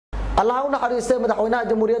الله ونحرسته Madaxweynaha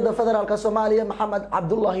Jumhuriyada Federaalka Somaliya Maxamed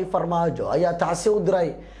Cabdullaahi Farmaajo ayaa tacsi u diray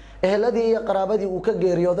eheladii iyo qaraabadii uu ka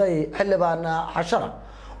geeriyooday Xildhiban Cashara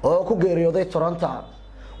oo ku geeriyooday Toronto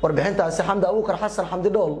warbixintaasi Xamdi Abuukar Xasan Xamdi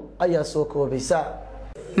Dhool ayaa soo koobaysa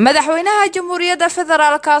Madaxweynaha Jumhuriyada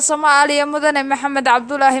Federaalka Somaliya Mudane Maxamed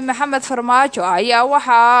Cabdullaahi Maxamed Farmaajo ayaa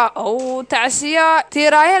waxa uu tacsiya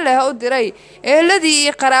tiiraayo leh u diray eheladii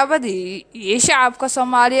iyo qaraabadii iyo shacabka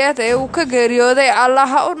Soomaaliyeed ee uu ka geeriyooday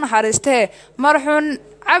Allah u naxariistee marxuun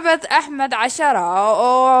Timid Axmed Cashara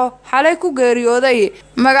oo xalay ku geeriyooday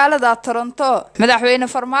magaalada Toronto. Madaxweyne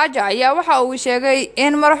Farmaajo ayaa waxa uu sheegay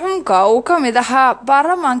in marxuumka uu ka mid ahaa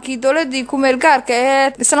baarlamaankii dowladii ku meel gaarka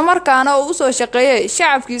ahayd isla markaana uu soo shaqeeyay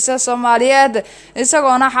shacabkiisa Soomaaliyeed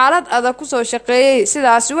isagoona xaalad adag ku soo shaqeeyay.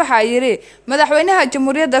 Sidaas waxa yiri Madaxweynaha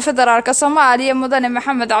Jumhuriyada Federaalka Somaliya Mudane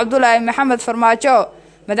Maxamed Cabdullaahi Maxamed Farmaajo.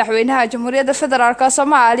 Madaxweynaha Jumhuriyada Federaalka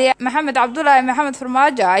Somaliya Maxamed Cabdullaahi Maxamed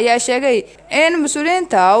Farmaajo ayaa sheegay in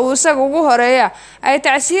mas'uuliyiinta uu isaga ugu horeeya ay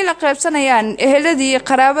tacsiil qaybsanayaan eheladii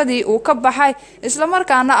qaraabadii uu ka baxay isla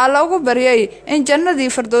markaana Allah ugu bariyay in jannadii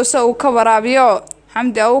firdawsa uu ka waraabiyo.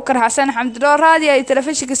 Xamdi Abuukar Xasan Xamdi Dhool raadiyo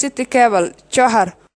telefishinka City Cable Johar.